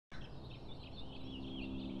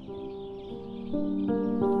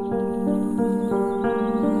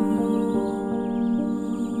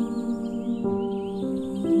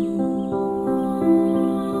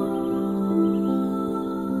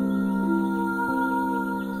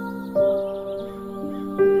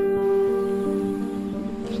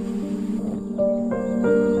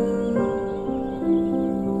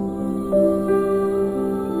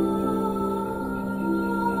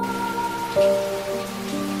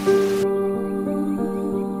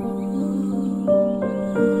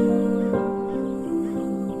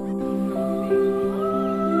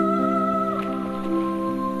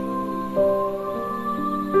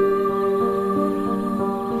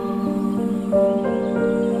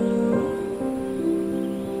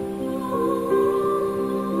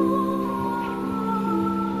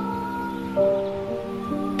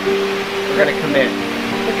gonna commit.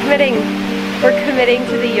 We're committing. We're committing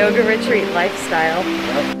to the yoga retreat lifestyle.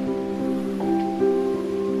 Yep.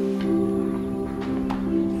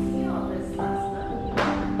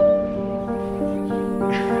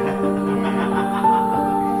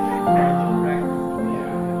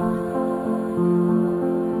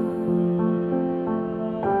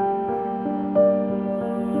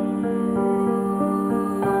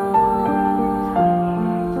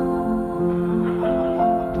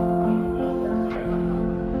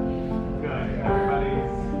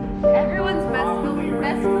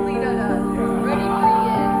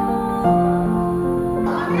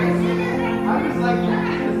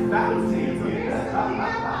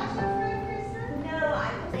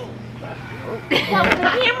 Well, the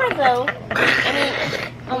camera though, I mean,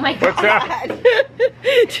 oh my god. What's that?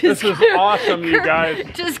 This is awesome, you guys.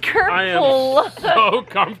 Just curve I am so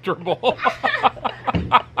comfortable.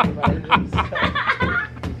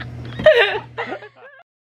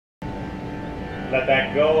 Let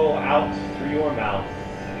that go out through your mouth.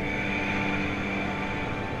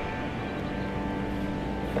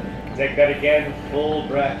 Take that again, full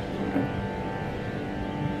breath.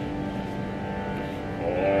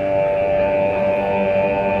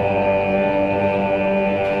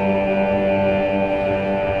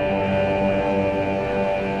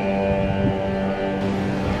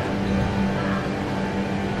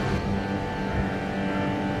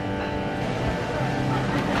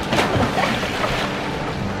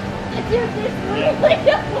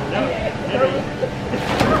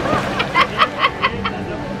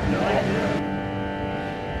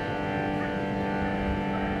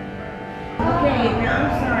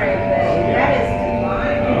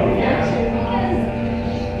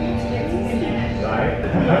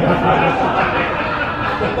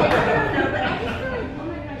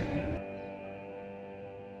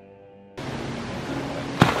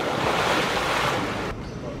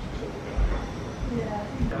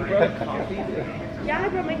 Yeah, I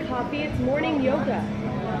brought my coffee. It's morning yoga.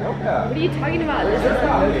 Yoga. What are you talking about? This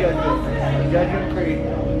Judgment free.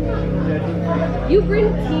 is you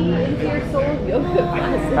bring tea into your soul yoga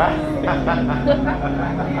classes.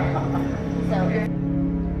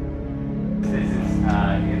 This is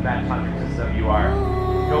in that conscious system. You are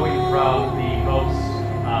going from the most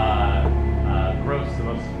gross, the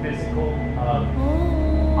most physical of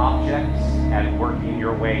objects, and working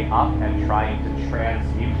your way up and trying to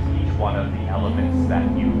transmute each one of the elements that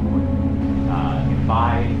you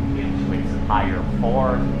imbibe into its higher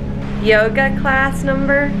form. Yoga class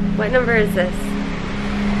number? What number is this?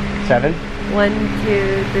 7. 1,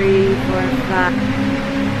 2, 3, 4, 5.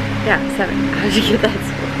 Yeah, 7. How'd you get that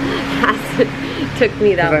fast? Took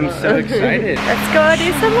me that long. I'm so excited. Let's go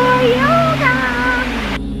do some more yoga!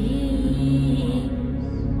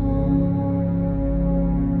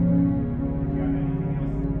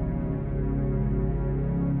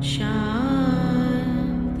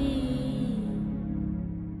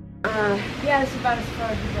 Yeah, it's about as far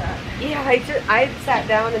as we got. Yeah, I sat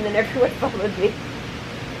down and then everyone followed me.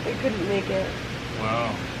 I couldn't make it.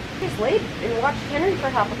 Wow. I just laid and watched Henry for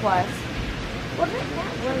half a class. Well,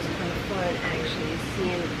 that was kind of fun, actually,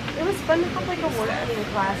 seeing. It was fun to have like a working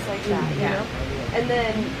class like that, you know? And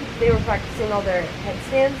then they were practicing all their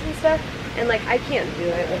headstands and stuff. And like, I can't do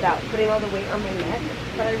it without putting all the weight on my neck,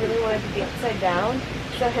 but I really wanted to be upside down.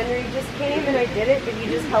 So Henry just came and I did it, but he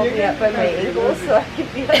just held me up by my ankles so I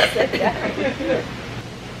could be upside down.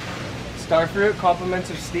 Starfruit, compliments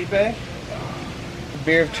of Stipe.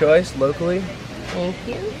 Beer of choice locally. Thank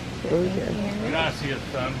you. Thank you. You gotta see his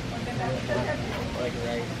son.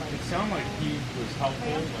 It sounded like he was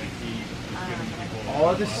helpful, like he was giving people All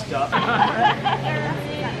of the stuff.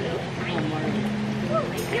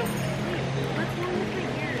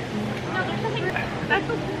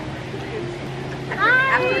 Hi!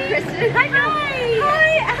 After Kristen. Hi!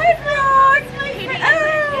 Hi, vlog! It's my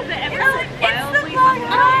favorite. It's the vlog.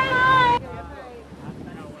 Hi!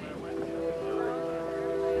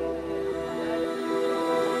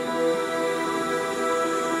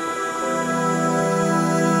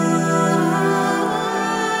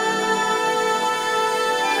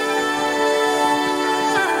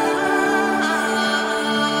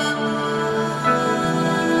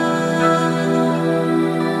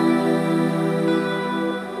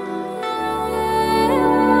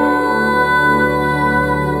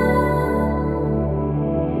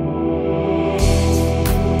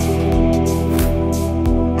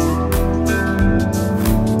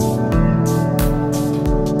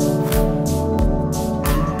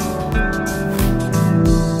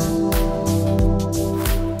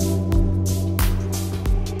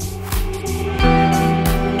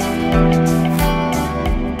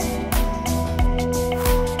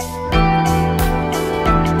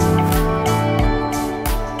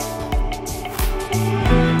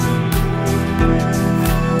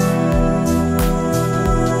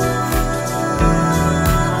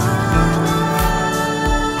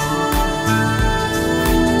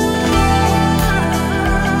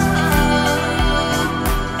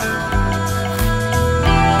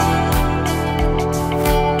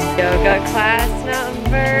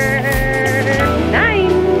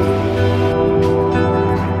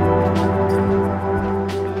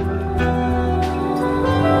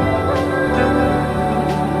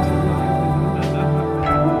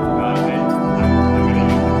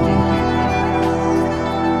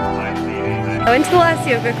 I went to the last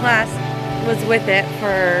yoga class, was with it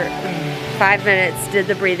for 5 minutes, did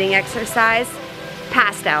the breathing exercise,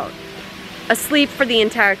 passed out. Asleep for the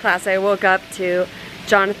entire class. I woke up to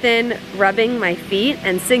Jonathan rubbing my feet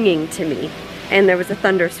and singing to me. And there was a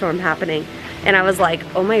thunderstorm happening. And I was like,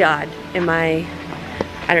 oh my God, I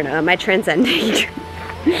don't know, am I transcending?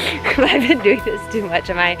 Have I been doing this too much?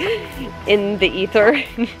 Am I in the ether?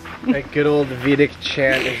 That good old Vedic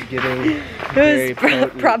chant is getting very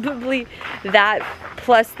potent. Probably that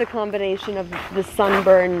plus the combination of the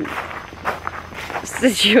sunburn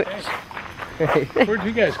situation. Where'd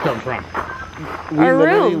you guys come from? We Our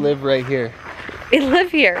literally room. live right here. We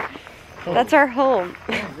live here. That's our home.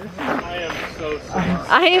 I am so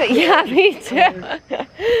sorry. Yeah, me too.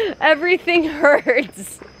 Everything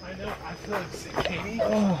hurts. I know, I feel like Katie.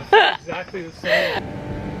 Exactly the same.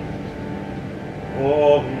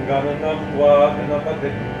 Om Gananamwa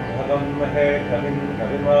Ganapati Hadam Mahe Kamin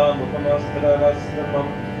Kavima Mukamastarastamam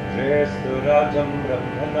Jesturajam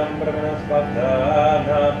Brahmanam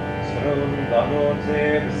Brahmanaspatana Sarun Danote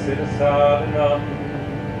Siddhasaranam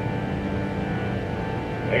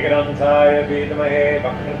Egrantaya Vidamahe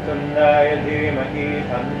Vakrutundaya Dhimahi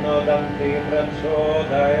Tanno Danti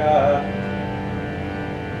Prachodaya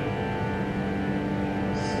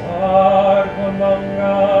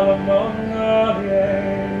Sarvamangalam Mangalye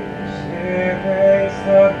Shive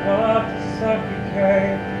Sarvat Sakike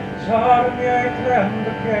Charmye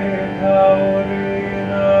Trembake Kauri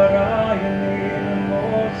Narayani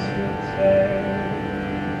Namostute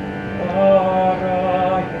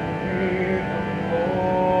Narayani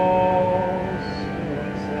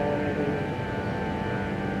Namostute.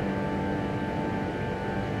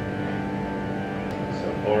 So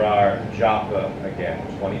for our japa again,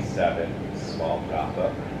 27, small japa.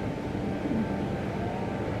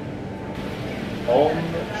 Om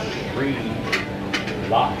Shri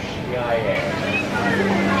Lakshmiye.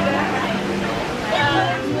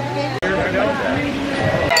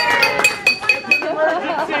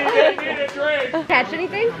 Catch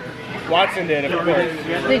anything? Watson did, of course.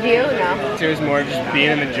 Did you? No. It was more just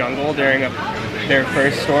being in the jungle during their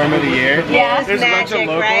first storm of the year. Yeah, There's a bunch of magic,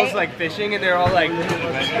 locals right? like fishing, and they're all like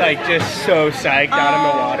just so psyched out in the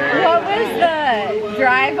water. What was the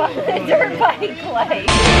drive on the dirt bike like?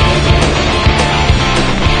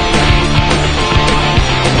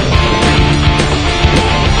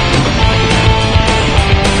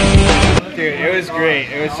 Dude, it was great.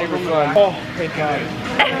 It was super fun. Oh, thank God.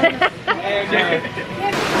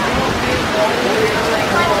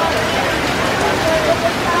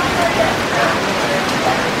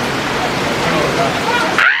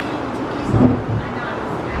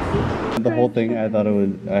 The whole thing, I thought it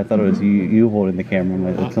was you holding the camera. I'm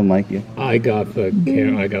like, looks unlike you. I got the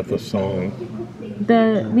song.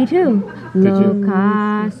 Me too. Did you?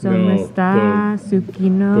 Loka, somesta,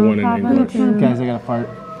 sukino, the one in English. Guys, I got a fart.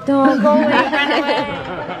 Don't go away.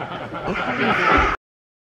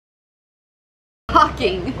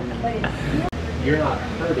 Talking. You're not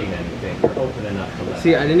hurting anything. You're open enough to let.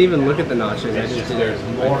 See, I didn't even look at the notches. I It's just just did there's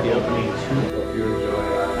it. more opening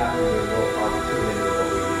to.